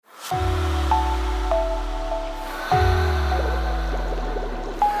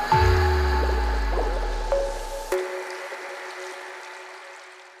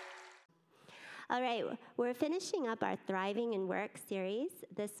we're finishing up our Thriving in Work series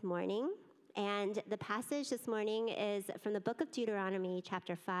this morning, and the passage this morning is from the book of Deuteronomy,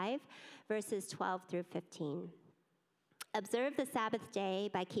 chapter 5, verses 12 through 15. Observe the Sabbath day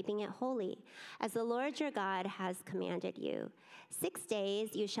by keeping it holy, as the Lord your God has commanded you. 6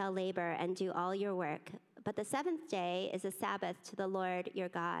 days you shall labor and do all your work, but the seventh day is a Sabbath to the Lord your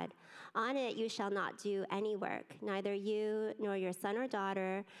God. On it you shall not do any work, neither you, nor your son or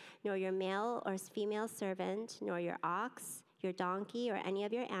daughter, nor your male or female servant, nor your ox, your donkey, or any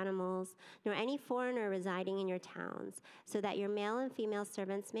of your animals, nor any foreigner residing in your towns, so that your male and female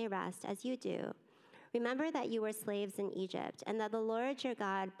servants may rest as you do. Remember that you were slaves in Egypt, and that the Lord your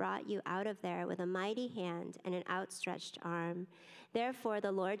God brought you out of there with a mighty hand and an outstretched arm. Therefore,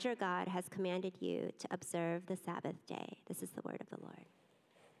 the Lord your God has commanded you to observe the Sabbath day. This is the word of the Lord.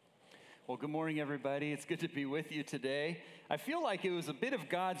 Well, good morning, everybody. It's good to be with you today. I feel like it was a bit of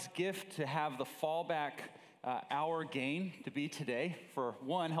God's gift to have the fallback hour gain to be today, for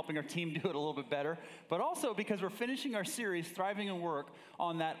one, helping our team do it a little bit better, but also because we're finishing our series, Thriving in Work,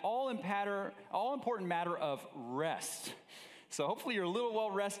 on that all-important matter of rest. So hopefully you're a little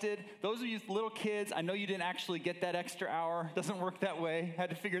well-rested. Those of you with little kids, I know you didn't actually get that extra hour. Doesn't work that way. Had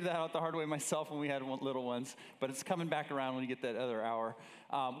to figure that out the hard way myself when we had little ones, but it's coming back around when you get that other hour.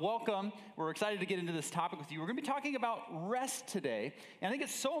 Welcome. We're excited to get into this topic with you. We're going to be talking about rest today, and I think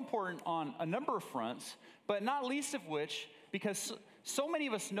it's so important on a number of fronts, but not least of which, because so many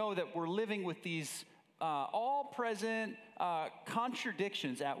of us know that we're living with these all-present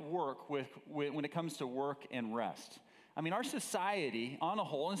contradictions at work when it comes to work and rest. I mean, our society on a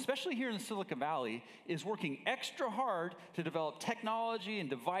whole, and especially here in the Silicon Valley, is working extra hard to develop technology and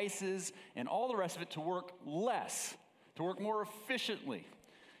devices and all the rest of it to work less, to work more efficiently.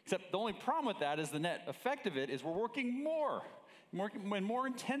 Except the only problem with that is the net effect of it is we're working more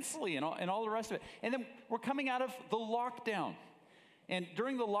intensely and all the rest of it. And then we're coming out of the lockdown. And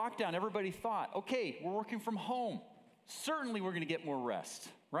during the lockdown, everybody thought, okay, we're working from home. Certainly we're going to get more rest,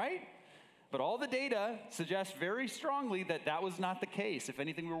 right? But all the data suggests very strongly that that was not the case. If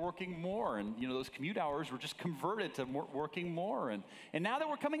anything, we were working more, and those commute hours were just converted to working more. And now that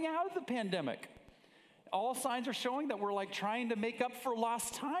we're coming out of the pandemic, all signs are showing that we're like trying to make up for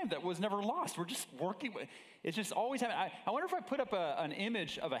lost time that was never lost. We're just working. It's just always happening. I wonder if I put up an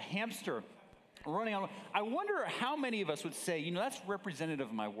image of a hamster running on. I wonder how many of us would say, that's representative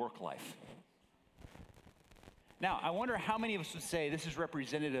of my work life. Now, I wonder how many of us would say this is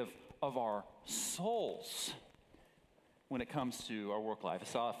representative of our souls when it comes to our work life. I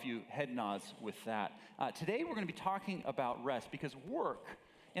saw a few head nods with that. Today we're going to be talking about rest, because work,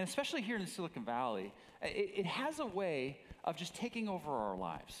 and especially here in the Silicon Valley, it has a way of just taking over our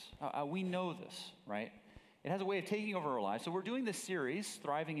lives. We know this, right? It has a way of taking over our lives. So we're doing this series,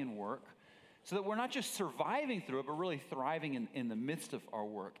 Thriving in Work, so that we're not just surviving through it, but really thriving in the midst of our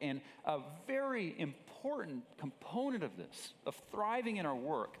work. And a very important component of this, of thriving in our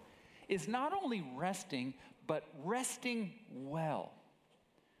work, is not only resting, but resting well.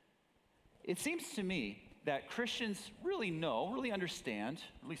 It seems to me that Christians really understand,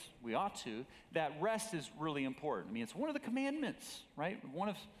 at least we ought to, that rest is really important. I mean, it's one of the commandments, right? One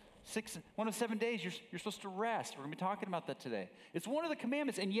of 7 days, you're supposed to rest. We're going to be talking about that today. It's one of the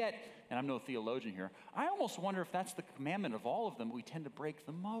commandments, and yet, and I'm no theologian here, I almost wonder if that's the commandment of all of them we tend to break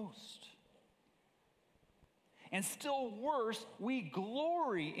the most. And still worse, we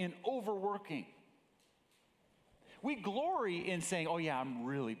glory in overworking. We glory in saying, oh yeah, I'm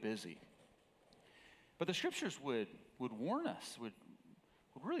really busy. But the scriptures would warn us, would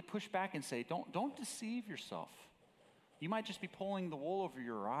really push back and say, don't deceive yourself. You might just be pulling the wool over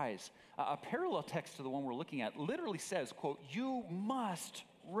your eyes. A parallel text to the one we're looking at literally says, quote, you must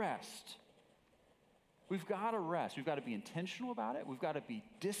rest. We've got to rest. We've got to be intentional about it. We've got to be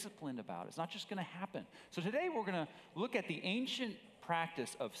disciplined about it. It's not just going to happen. So today we're going to look at the ancient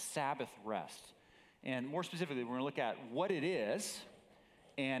practice of Sabbath rest. And more specifically, we're going to look at what it is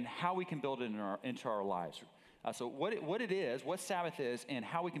and how we can build it into our lives. So what it is, what Sabbath is, and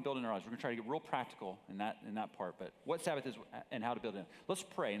how we can build it in our lives. We're going to try to get real practical in that part. But what Sabbath is and how to build it in. Let's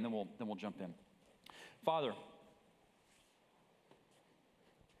pray, and then we'll jump in. Father,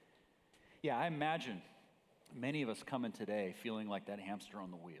 I imagine many of us come in today feeling like that hamster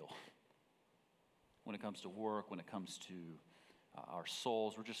on the wheel. When it comes to work, when it comes to our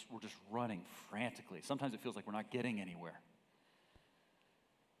souls, we're just running frantically. Sometimes it feels like we're not getting anywhere.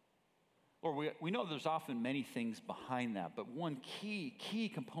 Lord, we know there's often many things behind that, but one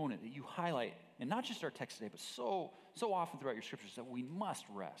key component that you highlight, and not just our text today, but so often throughout your scriptures, that we must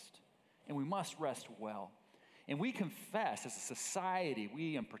rest, and we must rest well. And we confess as a society,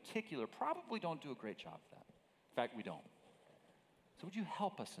 we in particular, probably don't do a great job of that. In fact, we don't. So would you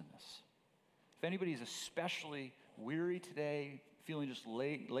help us in this? If anybody's especially weary today, feeling just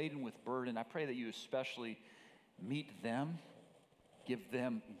laden with burden, I pray that you especially meet them, give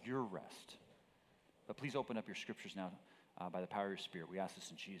them your rest. But please open up your scriptures now by the power of your Spirit. We ask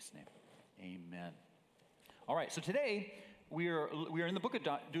this in Jesus' name. Amen. All right, so today we are in the book of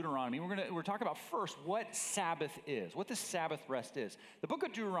Deuteronomy. We're talking about first what Sabbath is, what the Sabbath rest is. The book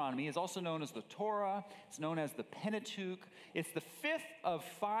of Deuteronomy is also known as the Torah. It's known as the Pentateuch. It's the fifth of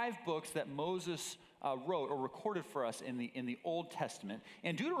 5 books that Moses wrote or recorded for us in the Old Testament.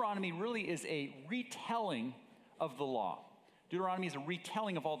 And Deuteronomy really is a retelling of the law. Deuteronomy is a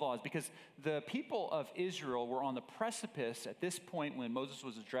retelling of all the laws because the people of Israel were on the precipice at this point when Moses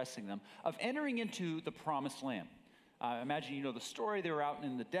was addressing them of entering into the promised land. Imagine you know the story. They were out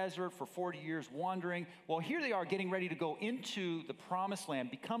in the desert for 40 years wandering. Well, here they are getting ready to go into the promised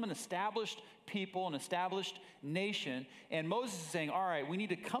land, become an established people, an established nation. And Moses is saying, all right, we need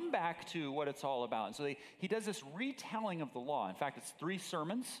to come back to what it's all about. And so he does this retelling of the law. In fact, it's 3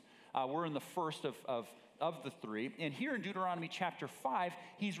 sermons. We're in the first of the 3. And here in Deuteronomy chapter 5,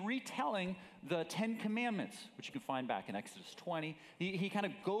 he's retelling the 10 Commandments, which you can find back in Exodus 20. He kind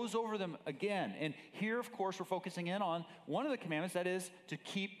of goes over them again. And here, of course, we're focusing in on one of the commandments, that is to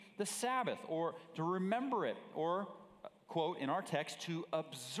keep the Sabbath or to remember it or, quote, in our text, to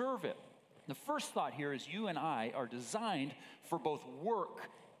observe it. The first thought here is you and I are designed for both work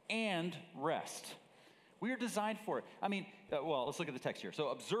and rest. We are designed for it. Let's look at the text here. So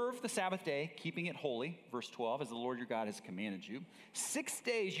observe the Sabbath day, keeping it holy, verse 12, as the Lord your God has commanded you. 6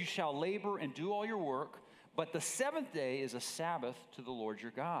 days you shall labor and do all your work, but the 7th day is a Sabbath to the Lord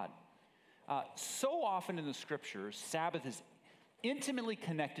your God. So often in the scriptures, Sabbath is intimately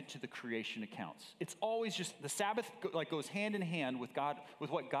connected to the creation accounts. It's always just, the Sabbath goes hand in hand with God,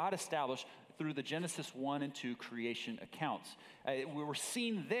 with what God established through the Genesis 1 and 2 creation accounts. We were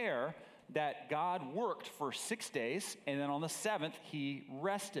seeing there that God worked for 6 days, and then on the 7th, he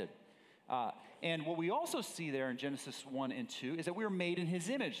rested. And what we also see there in Genesis 1 and 2 is that we are made in his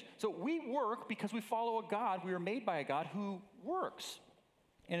image. So we work because we follow a God. We are made by a God who works.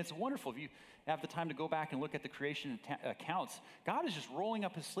 And it's wonderful. If you have the time to go back and look at the creation accounts, God is just rolling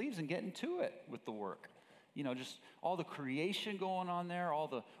up his sleeves and getting to it with the work. You know, just all the creation going on there, all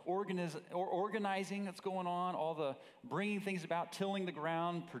the organizing that's going on, all the bringing things about, tilling the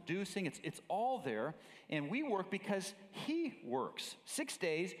ground, producing, it's all there. And we work because he works. 6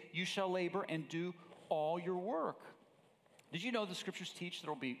 days you shall labor and do all your work. Did you know the scriptures teach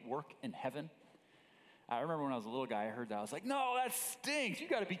there will be work in heaven? I remember when I was a little guy, I heard that. I was like, no, that stinks. You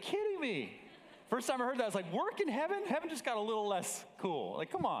got to be kidding me. First time I heard that, I was like, work in heaven? Heaven just got a little less cool.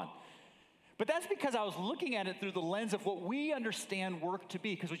 Like, come on. But that's because I was looking at it through the lens of what we understand work to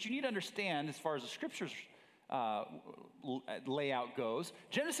be. Because what you need to understand as far as the scriptures layout goes,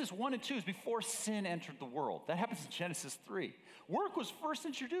 Genesis 1 and 2 is before sin entered the world. That happens in Genesis 3. Work was first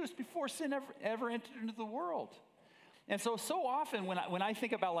introduced before sin ever entered into the world. And so often when I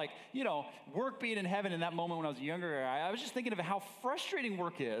think about work being in heaven in that moment when I was a younger guy, I was just thinking of how frustrating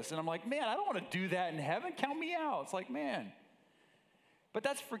work is. And I'm like, man, I don't want to do that in heaven. Count me out. It's like, man. But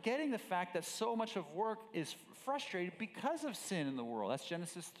that's forgetting the fact that so much of work is frustrated because of sin in the world. That's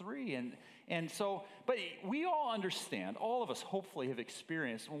Genesis 3. But we all understand, all of us hopefully have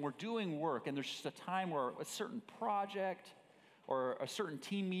experienced when we're doing work and there's just a time where a certain project or a certain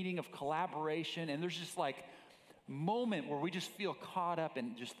team meeting of collaboration, and there's just moment where we just feel caught up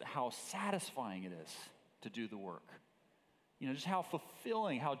in just how satisfying it is to do the work. You know, just how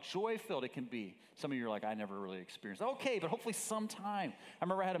fulfilling, how joy-filled it can be. Some of you are like, I never really experienced. Okay, but hopefully sometime. I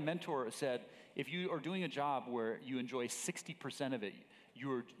remember I had a mentor who said, if you are doing a job where you enjoy 60% of it,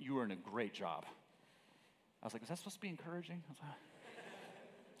 you are in a great job. I was like, is that supposed to be encouraging?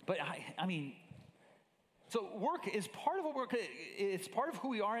 But so work is part of what work, it's part of who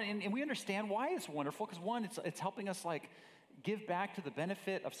we are, and we understand why it's wonderful, because one, it's helping us give back to the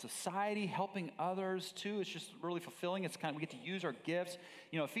benefit of society, helping others too. It's just really fulfilling. We get to use our gifts.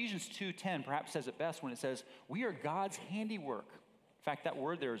 You know, Ephesians 2:10 perhaps says it best when it says, we are God's handiwork. In fact, that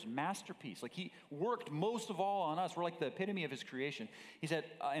word there is masterpiece. He worked most of all on us. We're like the epitome of his creation. He said,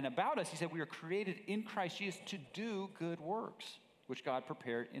 and about us, he said, we are created in Christ Jesus to do good works, which God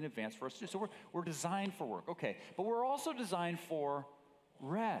prepared in advance for us to do. So we're designed for work. Okay, but we're also designed for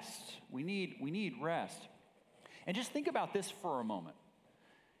rest. We need rest. And just think about this for a moment.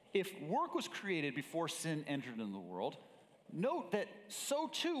 If work was created before sin entered into the world, note that so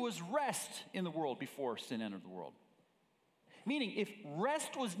too was rest in the world before sin entered the world. Meaning, if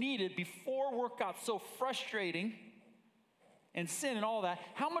rest was needed before work got so frustrating and sin and all that,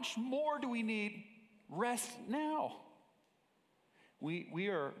 how much more do we need rest now? We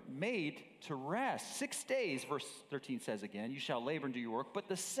are made to rest. 6 days, verse 13 says again, you shall labor and do your work, but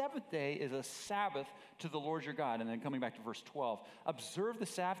the seventh day is a Sabbath to the Lord your God. And then coming back to verse 12, observe the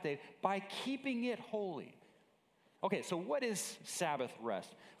Sabbath day by keeping it holy. Okay, so what is Sabbath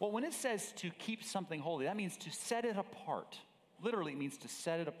rest? Well, when it says to keep something holy, that means to set it apart. Literally, it means to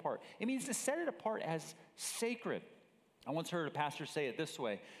set it apart. It means to set it apart as sacred. I once heard a pastor say it this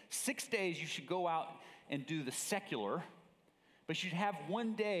way: 6 days you should go out and do the secular, but you'd have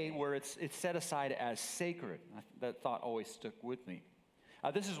one day where it's set aside as sacred. That thought always stuck with me.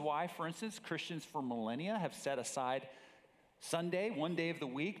 This is why, for instance, Christians for millennia have set aside Sunday, one day of the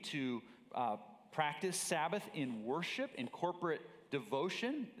week, to practice Sabbath in worship, in corporate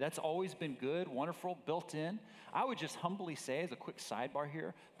devotion. That's always been good, wonderful, built in. I would just humbly say, as a quick sidebar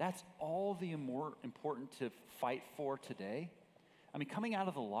here, that's all the more important to fight for today. I mean, coming out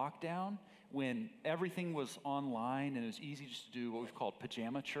of the lockdown, when everything was online and it was easy just to do what we've called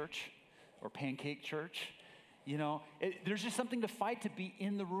pajama church or pancake church, you know, there's just something to fight to be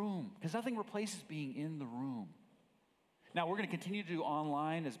in the room, because nothing replaces being in the room. Now, we're going to continue to do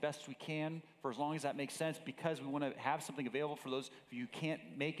online as best we can for as long as that makes sense, because we want to have something available for those of you who can't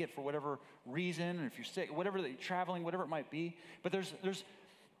make it for whatever reason, or if you're sick, whatever, you're traveling, whatever it might be. But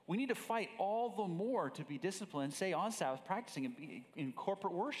we need to fight all the more to be disciplined, say on Sabbath, practicing and be in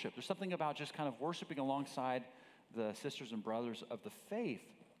corporate worship. There's something about just kind of worshiping alongside the sisters and brothers of the faith.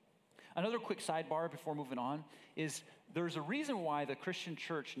 Another quick sidebar before moving on is there's a reason why the Christian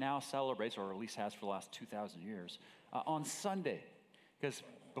church now celebrates, or at least has for the last 2,000 years, on Sunday. Because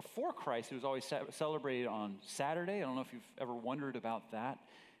before Christ, it was always celebrated on Saturday. I don't know if you've ever wondered about that.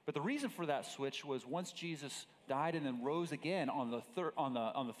 But the reason for that switch was once Jesus died and then rose again on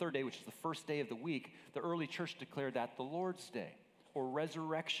the third day, which is the first day of the week, the early church declared that the Lord's Day or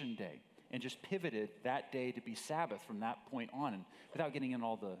Resurrection Day, and just pivoted that day to be Sabbath from that point on. And without getting in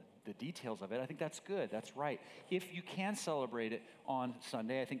all the details of it, I think that's good. That's right. If you can celebrate it on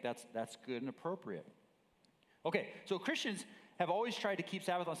Sunday, I think that's good and appropriate. Okay, so Christians have always tried to keep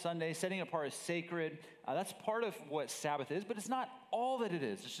Sabbath on Sunday, setting it apart as sacred. That's part of what Sabbath is, but it's not all that it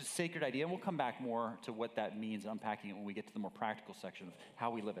is. It's just a sacred idea, and we'll come back more to what that means, unpacking it when we get to the more practical section of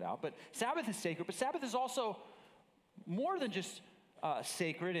how we live it out. But Sabbath is sacred, but Sabbath is also more than just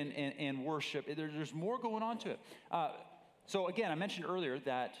sacred and worship. There's more going on to it. So again, I mentioned earlier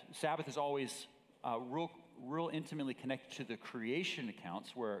that Sabbath is always real intimately connected to the creation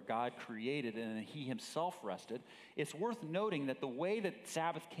accounts where God created and then he himself rested. It's worth noting that the way that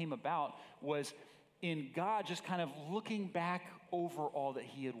Sabbath came about was in God just kind of looking back over all that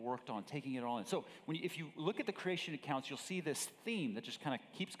he had worked on, taking it all in. So if you look at the creation accounts, you'll see this theme that just kind of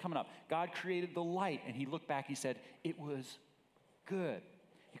keeps coming up. God created the light, and he looked back, he said, it was good.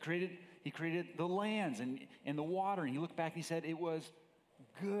 He created the lands and the water, and he looked back and he said, it was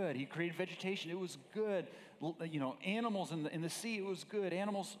good. He created vegetation, it was good. You know, animals in the sea, it was good.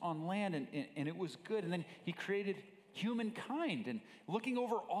 Animals on land, and it was good. And then he created humankind, and looking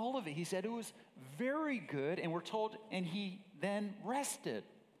over all of it, he said it was very good, and we're told, and he then rested.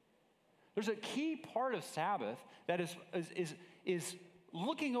 There's a key part of Sabbath that is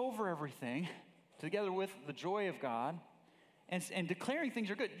looking over everything together with the joy of God and declaring things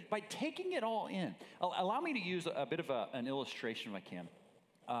are good by taking it all in. Allow me to use a bit of an illustration if I can.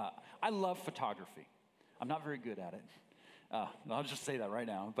 I love photography. I'm not very good at it. I'll just say that right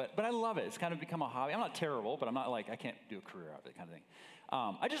now. But I love it. It's kind of become a hobby. I'm not terrible, but I'm not like, I can't do a career out of it kind of thing.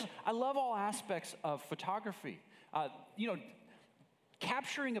 I love all aspects of photography.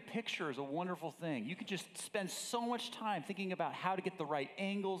 Capturing a picture is a wonderful thing. You could just spend so much time thinking about how to get the right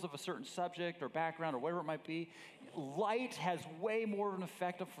angles of a certain subject or background or whatever it might be. Light has way more of an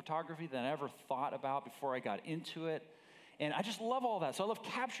effect on photography than I ever thought about before I got into it. And I just love all that. So I love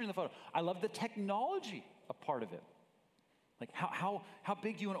capturing the photo. I love the technology a part of it. Like how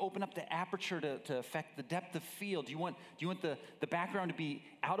big do you want to open up the aperture to affect the depth of field? Do you want the background to be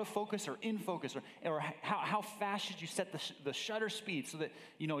out of focus or in focus? Or how fast should you set the shutter speed so that,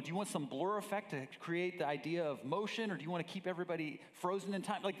 do you want some blur effect to create the idea of motion, or do you want to keep everybody frozen in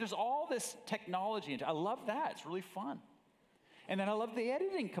time? Like there's all this technology, and I love that. It's really fun. And then I love the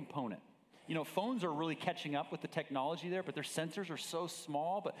editing component. Phones are really catching up with the technology there, but their sensors are so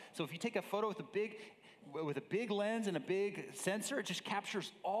small. So if you take a photo with a big lens and a big sensor, it just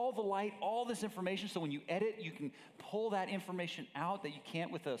captures all the light, all this information. So when you edit, you can pull that information out that you can't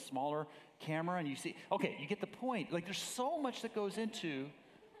with a smaller camera. And you see, okay, you get the point. Like there's so much that goes into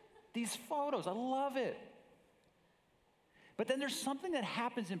these photos. I love it. But then there's something that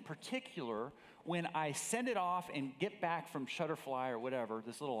happens in particular when I send it off and get back from Shutterfly or whatever,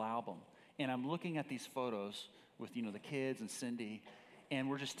 this little album, and I'm looking at these photos with, the kids and Cindy, and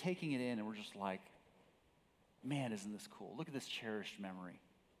we're just taking it in, and we're just like, man, isn't this cool? Look at this cherished memory.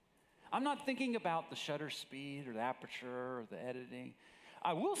 I'm not thinking about the shutter speed or the aperture or the editing.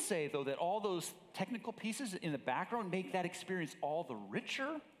 I will say, though, that all those technical pieces in the background make that experience all the richer.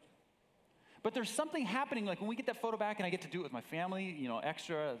 But there's something happening, like when we get that photo back and I get to do it with my family,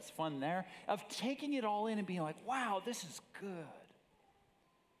 extra, it's fun there, of taking it all in and being like, wow, this is good.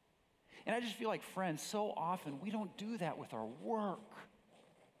 And I just feel like, friends, so often we don't do that with our work.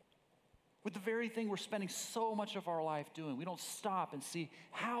 With the very thing we're spending so much of our life doing. We don't stop and see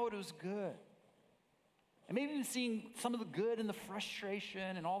how it was good. And maybe even seeing some of the good and the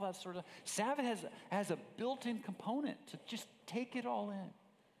frustration and all that sort of. Sabbath has a built-in component to just take it all in.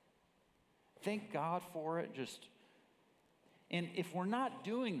 Thank God for it. And if we're not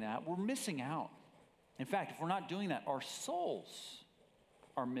doing that, we're missing out. In fact, if we're not doing that, our souls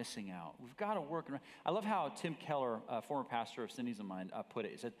are missing out. We've got to work around. I love how Tim Keller, former pastor of Cindy's and mine, put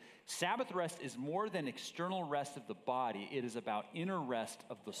it. He said, Sabbath rest is more than external rest of the body. It is about inner rest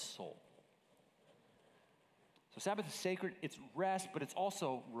of the soul. So Sabbath is sacred. It's rest, but it's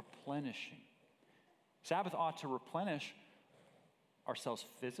also replenishing. Sabbath ought to replenish ourselves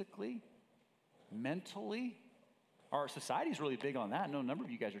physically, mentally. Our society is really big on that. I know a number of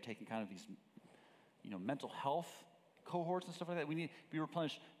you guys are taking kind of these, mental health cohorts and stuff like that. We need to be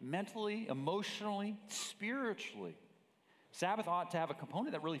replenished mentally, emotionally, spiritually. Sabbath ought to have a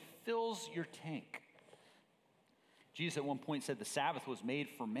component that really fills your tank. Jesus at one point said the Sabbath was made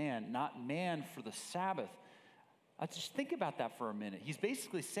for man, not man for the Sabbath. Just think about that for a minute. He's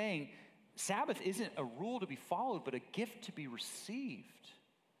basically saying Sabbath isn't a rule to be followed, but a gift to be received.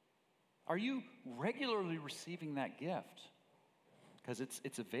 Are you regularly receiving that gift? Because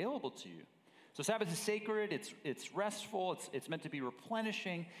it's available to you. So Sabbath is sacred, it's restful, it's meant to be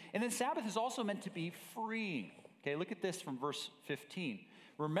replenishing. And then Sabbath is also meant to be freeing. Okay, look at this from verse 15.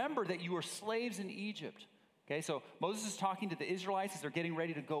 Remember that you were slaves in Egypt. Okay, so Moses is talking to the Israelites as they're getting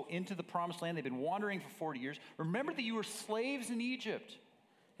ready to go into the promised land. They've been wandering for 40 years. Remember that you were slaves in Egypt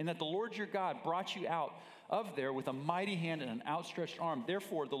and that the Lord your God brought you out of there with a mighty hand and an outstretched arm.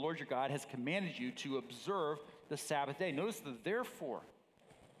 Therefore, the Lord your God has commanded you to observe the Sabbath day. Notice the therefore.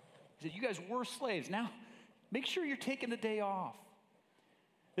 He said, you guys were slaves. Now, make sure you're taking a day off.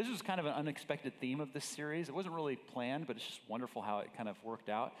 This was kind of an unexpected theme of this series. It wasn't really planned, but it's just wonderful how it kind of worked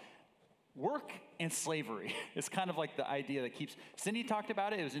out. Work and slavery is kind of like the idea that keeps. Cindy talked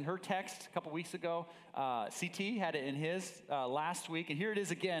about it. It was in her text a couple weeks ago. CT had it in his last week. And here it is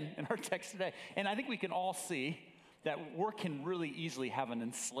again in our text today. And I think we can all see that work can really easily have an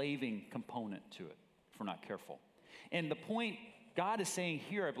enslaving component to it if we're not careful. And the point God is saying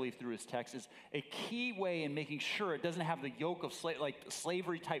here, I believe, through his text, is a key way in making sure it doesn't have the yoke of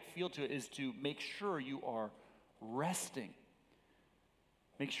slavery type feel to it is to make sure you are resting.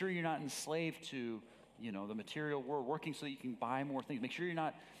 Make sure you're not enslaved to, the material world, working so that you can buy more things. Make sure you're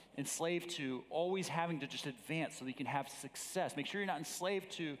not enslaved to always having to just advance so that you can have success. Make sure you're not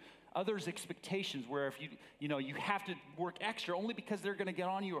enslaved to others' expectations where if you have to work extra only because they're going to get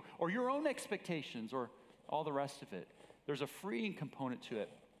on you or your own expectations or all the rest of it. There's a freeing component to it.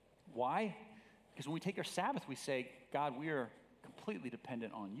 Why? Because when we take our Sabbath, we say, God, we are completely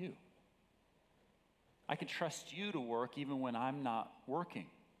dependent on you. I can trust you to work even when I'm not working.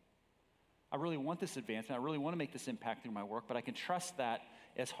 I really want this advancement. I really want to make this impact through my work, but I can trust that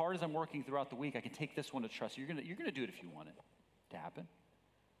as hard as I'm working throughout the week, I can take this one to trust. You're gonna do it if you want it to happen.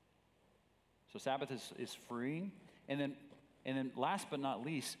 So Sabbath is freeing. And then last but not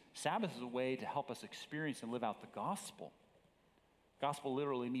least, Sabbath is a way to help us experience and live out the gospel. Gospel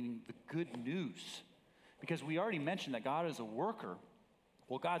literally meaning the good news. Because we already mentioned that God is a worker.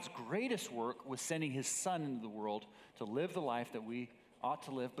 Well, God's greatest work was sending his son into the world to live the life that we ought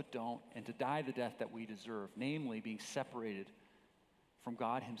to live but don't, and to die the death that we deserve, namely being separated from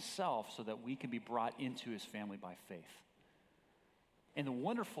God himself so that we can be brought into his family by faith. And the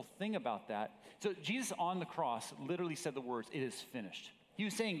wonderful thing about that, so Jesus on the cross literally said the words, "It is finished." He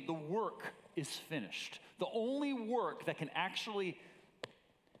was saying the work is finished. The only work that can actually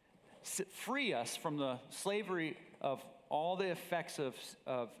free us from the slavery of all the effects of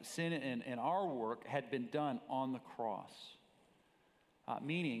sin and our work had been done on the cross.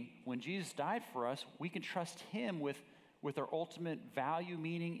 Meaning, when Jesus died for us, we can trust him with our ultimate value,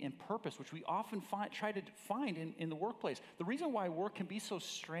 meaning, and purpose, which we often try to find in the workplace. The reason why work can be so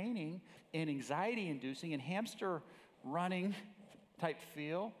straining and anxiety-inducing and hamster running type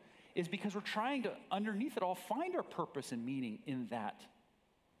feel is because we're trying to, underneath it all, find our purpose and meaning in that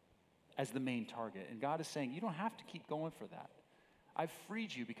as the main target. And God is saying, you don't have to keep going for that. I've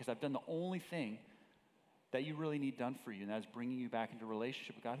freed you because I've done the only thing that you really need done for you, and that is bringing you back into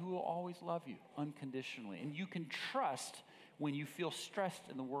relationship with God, who will always love you unconditionally. And you can trust when you feel stressed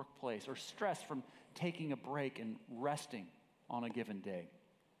in the workplace or stressed from taking a break and resting on a given day.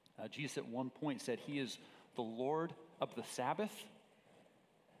 Jesus at one point said he is the Lord of the Sabbath.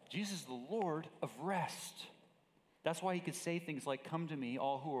 Jesus is the Lord of rest. That's why he could say things like, come to me,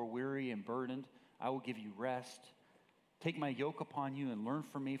 all who are weary and burdened, I will give you rest. Take my yoke upon you and learn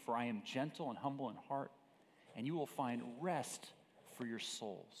from me, for I am gentle and humble in heart, and you will find rest for your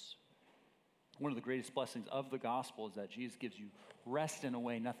souls. One of the greatest blessings of the gospel is that Jesus gives you rest in a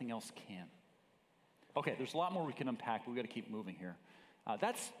way nothing else can. Okay, there's a lot more we can unpack, but we've got to keep moving here.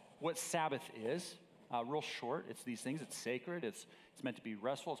 That's what Sabbath is, real short. It's these things. It's sacred. It's meant to be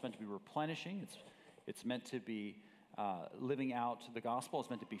restful. It's meant to be replenishing. It's meant to be living out the gospel. It's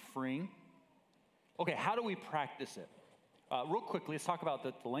meant to be freeing. Okay, how do we practice it? Real quickly, let's talk about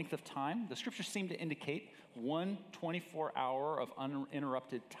the length of time. The scriptures seem to indicate 1 24-hour of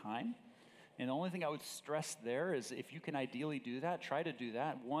uninterrupted time. And the only thing I would stress there is if you can ideally do that, try to do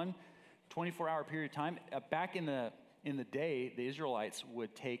that. 1 24-hour period of time. Back in the day, the Israelites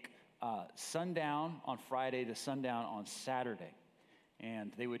would take sundown on Friday to sundown on Saturday.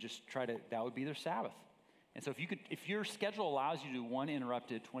 And they would just that would be their Sabbath. And so if your schedule allows you to do one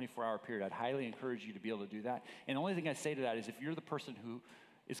interrupted 24-hour period, I'd highly encourage you to be able to do that. And the only thing I say to that is if you're the person who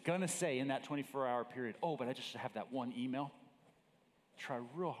is going to say in that 24-hour period, oh, but I just have that one email, try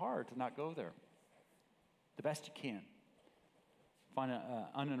real hard to not go there. The best you can. Find an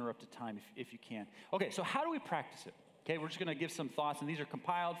uninterrupted time if you can. Okay, so how do we practice it? Okay, we're just going to give some thoughts, and these are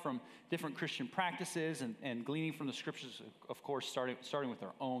compiled from different Christian practices and gleaning from the scriptures, of course, starting with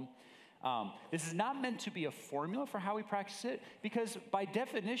our own. This is not meant to be a formula for how we practice it, because by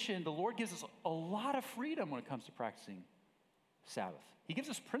definition, the Lord gives us a lot of freedom when it comes to practicing Sabbath. He gives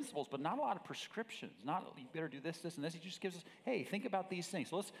us principles, but not a lot of prescriptions. Not, you better do this, this, and this. He just gives us, hey, think about these things.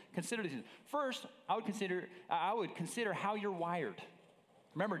 So let's consider these things. First, I would consider how you're wired.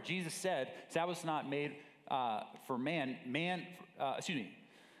 Remember, Jesus said, Sabbath's not made for man.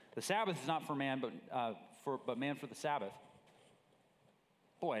 The Sabbath is not for man, but man for the Sabbath.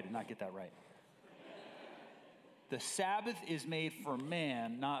 Boy, I did not get that right. The Sabbath is made for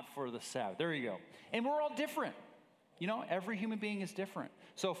man, not for the Sabbath. There you go. And we're all different. You know, every human being is different.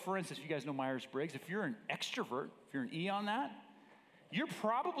 So, for instance, you guys know Myers-Briggs. If you're an extrovert, if you're an E on that, you're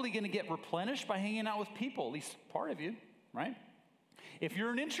probably going to get replenished by hanging out with people, at least part of you, right? If you're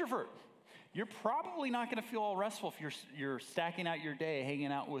an introvert, you're probably not going to feel all restful if you're stacking out your day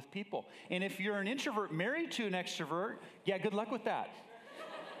hanging out with people. And if you're an introvert married to an extrovert, yeah, good luck with that.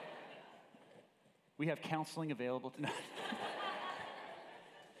 We have counseling available tonight.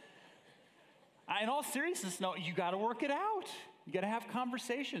 In all seriousness, no, you got to work it out. You got to have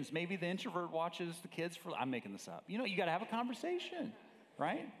conversations. Maybe the introvert watches the kids I'm making this up. You know, you got to have a conversation,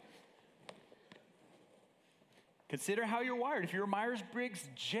 right? Consider how you're wired. If you're a Myers-Briggs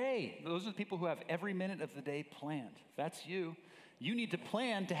J, those are the people who have every minute of the day planned. If that's you, you need to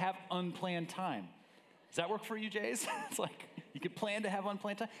plan to have unplanned time. Does that work for you, Jays? It's like you can plan to have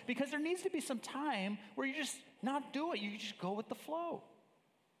unplanned time because there needs to be some time where you just not do it. You just go with the flow.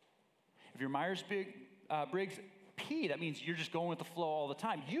 If you're Myers-Briggs P, that means you're just going with the flow all the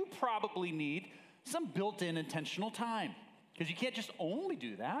time. You probably need some built-in intentional time because you can't just only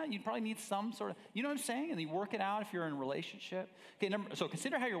do that. You probably need some sort of, you know what I'm saying? And you work it out if you're in a relationship. Okay, so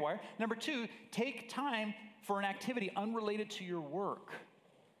consider how you're wired. Number 2, take time for an activity unrelated to your work.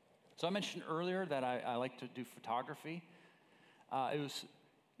 So I mentioned earlier that I like to do photography.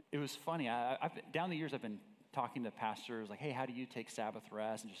 It was funny. Down the years, I've been talking to pastors like, hey, how do you take Sabbath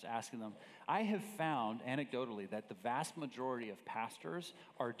rest? And just asking them. I have found, anecdotally, that the vast majority of pastors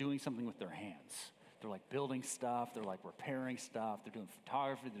are doing something with their hands. They're like building stuff. They're like repairing stuff. They're doing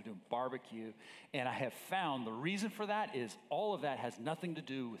photography. They're doing barbecue. And I have found the reason for that is all of that has nothing to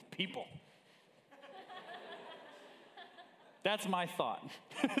do with people. That's my thought.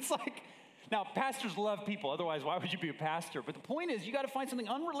 It's like, now, pastors love people. Otherwise, why would you be a pastor? But the point is, you got to find something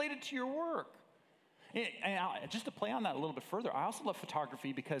unrelated to your work. And just to play on that a little bit further, I also love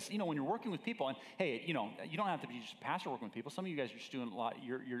photography because, you know, when you're working with people, and hey, you know, you don't have to be just a pastor working with people. Some of you guys are just doing a lot.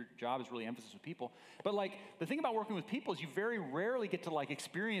 Your job is really emphasis with people. But like, the thing about working with people is you very rarely get to like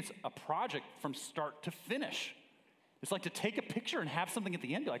experience a project from start to finish. It's like to take a picture and have something at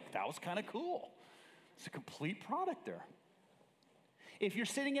the end. You're like, that was kind of cool. It's a complete product there. If you're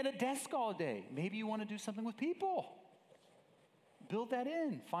sitting at a desk all day, maybe you want to do something with people. build that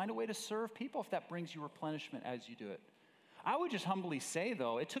in. Find a way to serve people if that brings you replenishment as you do it. I would just humbly say,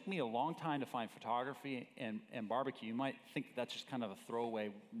 though, it took me a long time to find photography and barbecue. You might think that's just kind of a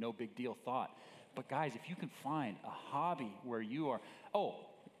throwaway, no big deal thought. But guys, if you can find a hobby where you are,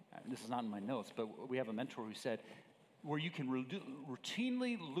 this is not in my notes, but we have a mentor who said, where you can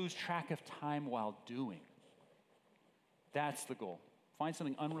routinely lose track of time while doing. That's the goal. Find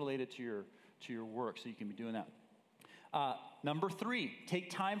something unrelated to your work so you can be doing that. Number 3,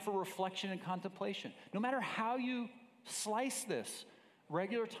 take time for reflection and contemplation. No matter how you slice this,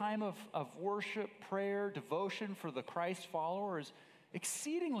 regular time of worship, prayer, devotion for the Christ follower is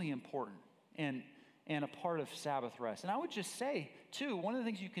exceedingly important and a part of Sabbath rest. And I would just say, too, one of the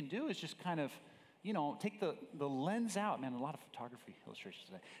things you can do is just kind of, take the lens out. Man, a lot of photography illustrations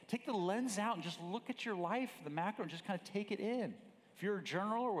today. Take the lens out and just look at your life, the macro, and just kind of take it in. If you're a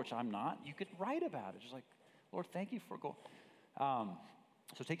journaler, which I'm not, you could write about it. Just like, Lord, thank you for going.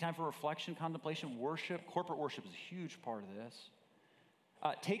 So take time for reflection, contemplation, worship. Corporate worship is a huge part of this.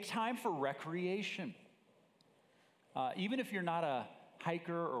 Take time for recreation. Even if you're not a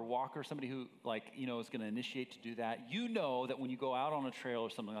hiker or walker, somebody who is going to initiate to do that, you know that when you go out on a trail or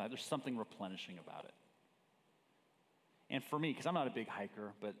something like that, there's something replenishing about it. And for me, because I'm not a big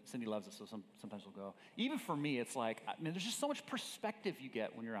hiker, but Cindy loves it, so sometimes we'll go. Even for me, it's like, there's just so much perspective you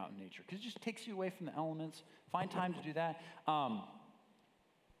get when you're out in nature, because it just takes you away from the elements. Find time to do that.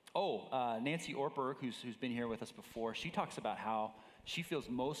 Nancy Ortberg, who's been here with us before, she talks about how she feels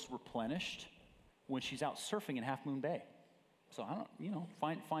most replenished when she's out surfing in Half Moon Bay. So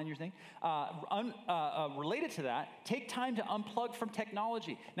find your thing. Related to that, take time to unplug from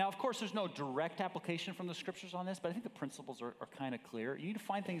technology. Now, of course, there's no direct application from the scriptures on this, but I think the principles are kind of clear. You need to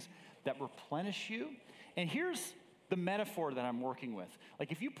find things that replenish you. And here's the metaphor that I'm working with.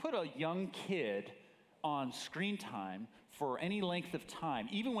 Like if you put a young kid on screen time for any length of time,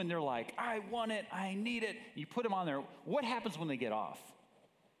 even when they're like, I want it, I need it, you put them on there, what happens when they get off?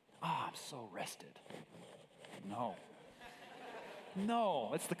 I'm so rested.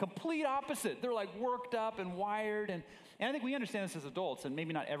 No, it's the complete opposite. They're like worked up and wired. And I think we understand this as adults, and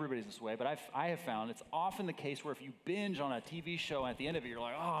maybe not everybody's this way, but I have found it's often the case where if you binge on a TV show and at the end of it, you're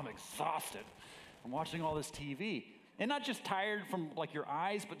like, I'm exhausted from watching all this TV. And not just tired from like your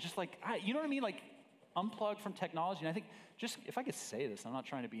eyes, but just like, you know what I mean? Like unplug from technology. And I think just, if I could say this, I'm not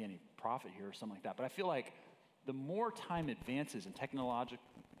trying to be any prophet here or something like that, but I feel like the more time advances and technological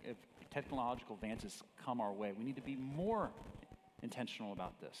advances come our way, we need to be more intentional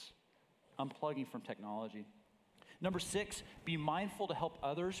about this, unplugging from technology. Number 6, be mindful to help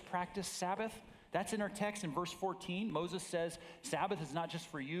others practice Sabbath. That's in our text in verse 14. Moses says, Sabbath is not just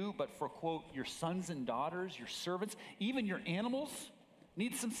for you, but for, quote, your sons and daughters, your servants, even your animals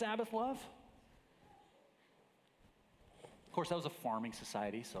need some Sabbath love. Of course, that was a farming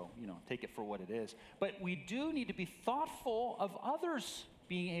society, so, take it for what it is. But we do need to be thoughtful of others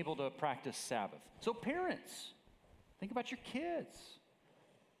being able to practice Sabbath. So parents, think about your kids.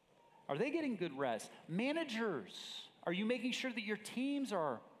 Are they getting good rest? Managers, are you making sure that your teams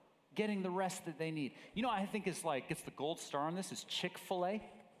are getting the rest that they need? I think it's the gold star on this is Chick-fil-A.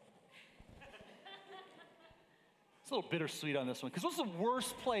 It's a little bittersweet on this one, because what's the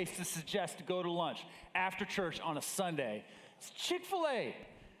worst place to suggest to go to lunch after church on a Sunday? It's Chick-fil-A.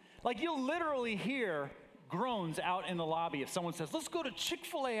 Like you'll literally hear groans out in the lobby if someone says, let's go to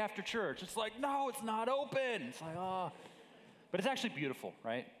Chick-fil-A after church. It's like, no, it's not open. It's like, But it's actually beautiful,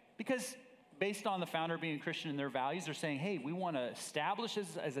 right? Because based on the founder being a Christian and their values, they're saying, hey, we want to establish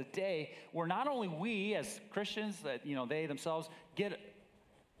this as a day where not only we as Christians, that they themselves get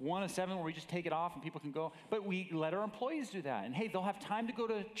 1 of 7 where we just take it off and people can go, but we let our employees do that. And hey, they'll have time to go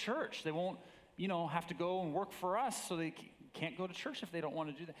to church. They won't, have to go and work for us, so they can't go to church if they don't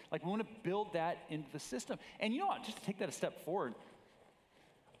want to do that. Like, we want to build that into the system. And just to take that a step forward,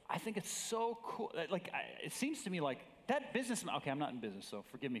 I think it's so cool. It seems to me like that business, okay, I'm not in business, so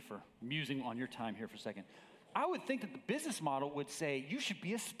forgive me for musing on your time here for a second. I would think that the business model would say, you should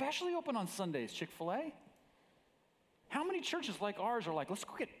be especially open on Sundays, Chick-fil-A. How many churches like ours are like, let's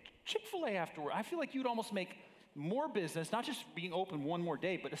go get Chick-fil-A afterward? I feel like you'd almost make more business, not just being open one more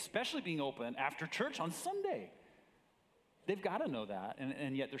day, but especially being open after church on Sunday. They've got to know that,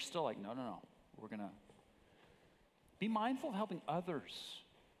 and yet they're still like, no, we're going to be mindful of helping others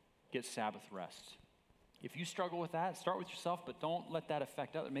get Sabbath rest. If you struggle with that, start with yourself, but don't let that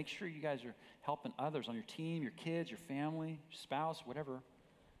affect others. Make sure you guys are helping others on your team, your kids, your family, your spouse, whatever.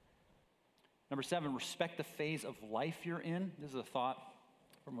 Number 7, respect the phase of life you're in. This is a thought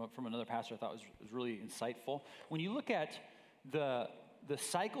from another pastor I thought was really insightful. When you look at the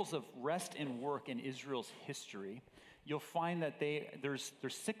cycles of rest and work in Israel's history, you'll find that there's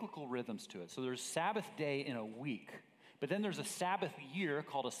cyclical rhythms to it. So there's Sabbath day in a week, but then there's a Sabbath year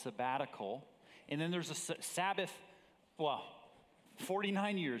called a sabbatical, and then there's a Sabbath,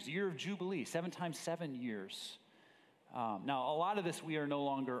 49 years, year of Jubilee, 7 times 7 years. Now, a lot of this we are no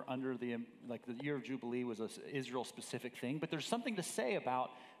longer under the year of Jubilee was an Israel-specific thing, but there's something to say about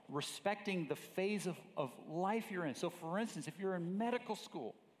respecting the phase of life you're in. So, for instance, if you're in medical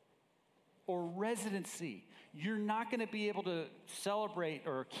school or residency, you're not going to be able to celebrate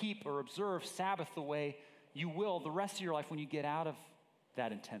or keep or observe Sabbath the way you will the rest of your life when you get out of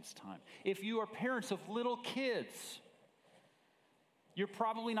that intense time. If you are parents of little kids, you're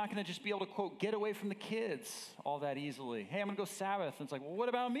probably not going to just be able to, quote, get away from the kids all that easily. Hey, I'm going to go Sabbath. And it's like, well, what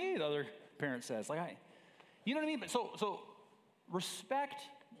about me? The other parent says. You know what I mean? But so respect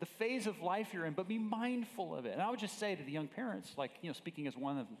the phase of life you're in, but be mindful of it. And I would just say to the young parents, speaking as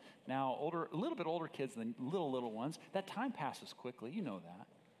one of now a little bit older kids than little ones, that time passes quickly. You know that.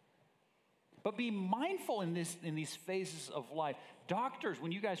 But be mindful in these phases of life. Doctors,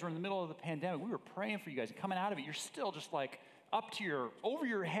 when you guys were in the middle of the pandemic, we were praying for you guys. And coming out of it, you're still just over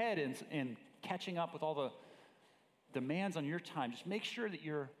your head and catching up with all the demands on your time. Just make sure that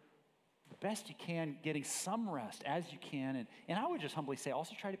you're the best you can, getting some rest as you can. And I would just humbly say,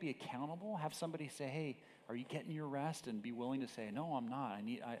 also try to be accountable. Have somebody say, hey, are you getting your rest? And be willing to say, no, I'm not.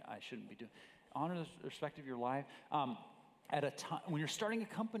 I shouldn't be doing. Honor the respect of your life. At a time, when you're starting a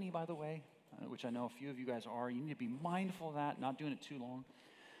company, by the way, which I know a few of you guys are, you need to be mindful of that, not doing it too long.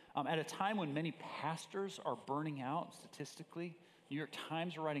 At a time when many pastors are burning out statistically, New York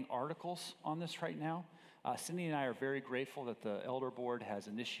Times are writing articles on this right now. Cindy and I are very grateful that the Elder Board has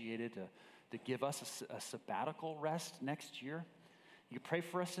initiated to give us a sabbatical rest next year. You can pray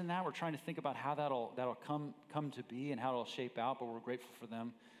for us in that. We're trying to think about how that'll come to be and how it'll shape out, but we're grateful for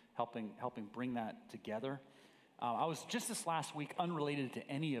them helping bring that together. I was just this last week unrelated to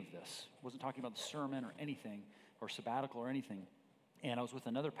any of this. Wasn't talking about the sermon or anything, or sabbatical or anything. And I was with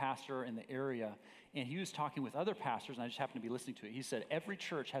another pastor in the area, and he was talking with other pastors, and I just happened to be listening to it. He said, every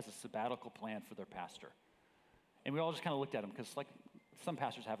church has a sabbatical plan for their pastor. And we all just kind of looked at him, because some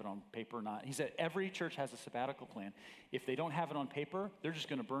pastors have it on paper or not. He said, every church has a sabbatical plan. If they don't have it on paper, they're just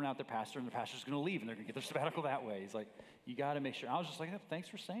going to burn out their pastor, and the pastor's going to leave, and they're going to get their sabbatical that way. He's like, you got to make sure. I was just like, thanks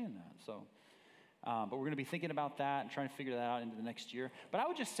for saying that. So, but we're going to be thinking about that and trying to figure that out into the next year. But I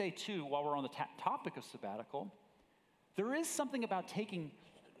would just say, too, while we're on the topic of sabbatical, there is something about taking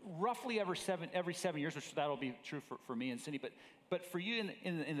roughly every 7 years, which that'll be true for me and Cindy, but for you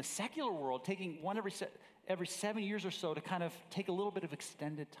in the secular world, taking one every 7 years or so to kind of take a little bit of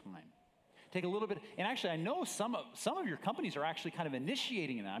extended time. Take a little bit, and actually I know some of your companies are actually kind of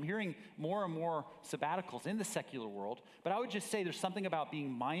initiating that. I'm hearing more and more sabbaticals in the secular world, but I would just say there's something about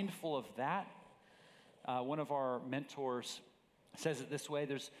being mindful of that. One of our mentors says it this way,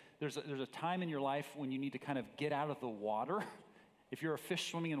 there's a time in your life when you need to kind of get out of the water. If you're a fish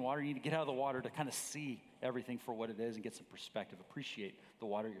swimming in water, you need to get out of the water to kind of see everything for what it is and get some perspective, appreciate the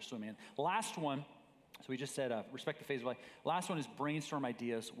water you're swimming in. Last one, so we just said respect the phase of life. Last one is brainstorm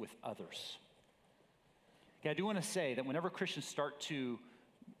ideas with others. Okay, I do want to say that whenever Christians start to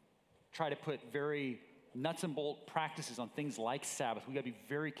try to put very nuts and bolt practices on things like Sabbath, we got to be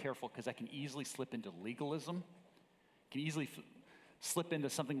very careful, because that can easily slip into legalism. It can easily slip into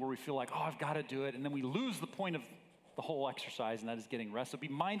something where we feel like, oh, I've got to do it, and then we lose the point of the whole exercise, and that is getting rest. So be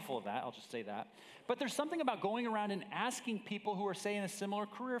mindful of that. I'll just say that. But there's something about going around and asking people who are, say, in a similar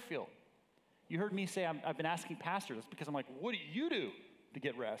career field. You heard me say I've been asking pastors. That's because I'm like, what do you do to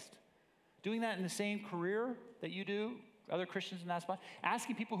get rest? Doing that in the same career that you do, other Christians in that spot.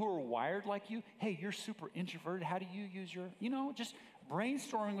 Asking people who are wired like you, hey, you're super introverted. How do you use your, just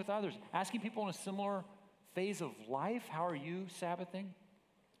brainstorming with others. Asking people in a similar phase of life, how are you Sabbathing?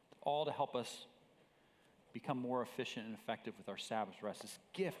 All to help us become more efficient and effective with our Sabbath rest, this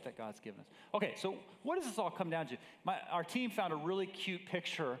gift that God's given us. Okay, so what does this all come down to? Our team found a really cute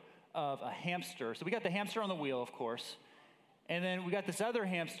picture of a hamster. So we got the hamster on the wheel, of course, and then we got this other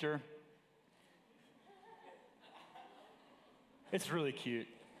hamster. It's really cute.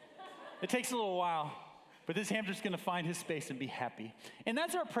 It takes a little while, but this hamster's going to find his space and be happy. And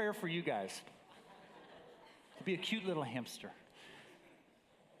that's our prayer for you guys, to be a cute little hamster.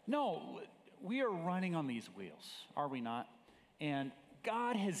 No, we are running on these wheels, are we not? And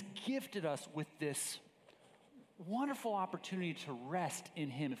God has gifted us with this wonderful opportunity to rest in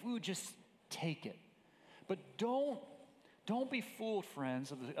Him, if we would just take it. But don't be fooled,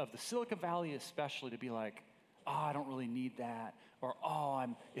 friends, of the Silicon Valley especially, to be like, oh, I don't really need that, or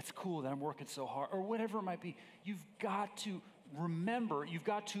it's cool that I'm working so hard, or whatever it might be. You've got to remember, you've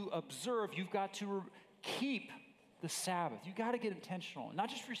got to observe, you've got to keep the Sabbath. You got to get intentional, not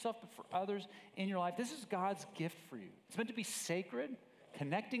just for yourself, but for others in your life. This is God's gift for you. It's meant to be sacred,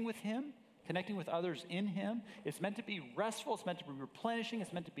 connecting with him, connecting with others in him. It's meant to be restful. It's meant to be replenishing.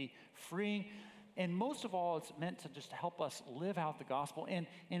 It's meant to be freeing. And most of all, it's meant to just help us live out the gospel and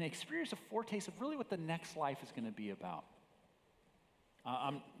experience a foretaste of really what the next life is going to be about.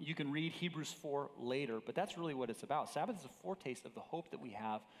 You can read Hebrews 4 later, but that's really what it's about. Sabbath is a foretaste of the hope that we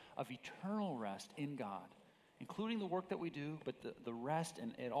have of eternal rest in God, including the work that we do, but the rest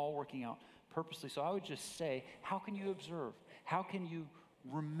and it all working out purposely. So I would just say, how can you observe? How can you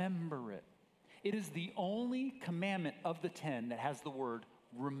remember it? It is the only commandment of the 10 that has the word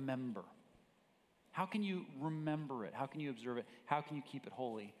remember. How can you remember it? How can you observe it? How can you keep it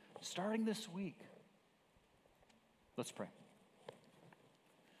holy? Starting this week. Let's pray.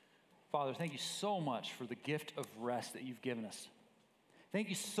 Father, thank you so much for the gift of rest that you've given us. Thank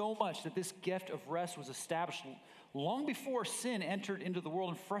you so much that this gift of rest was established long before sin entered into the world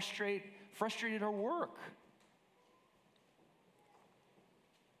and frustrated our work.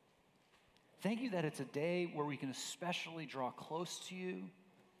 Thank you that it's a day where we can especially draw close to you.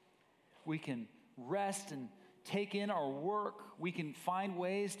 We can rest and take in our work. We can find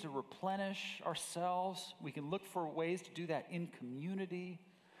ways to replenish ourselves. We can look for ways to do that in community.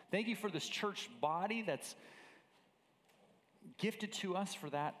 Thank you for this church body that's gifted to us for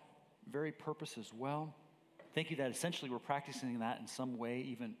that very purpose as well. Thank you that essentially we're practicing that in some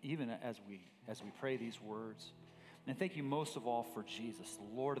way, even as we pray these words. And thank you most of all for Jesus,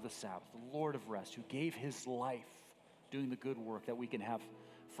 the Lord of the Sabbath, the Lord of rest, who gave his life doing the good work that we can have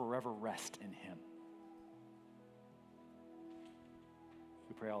forever rest in him.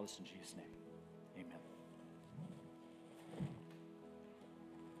 We pray all this in Jesus' name.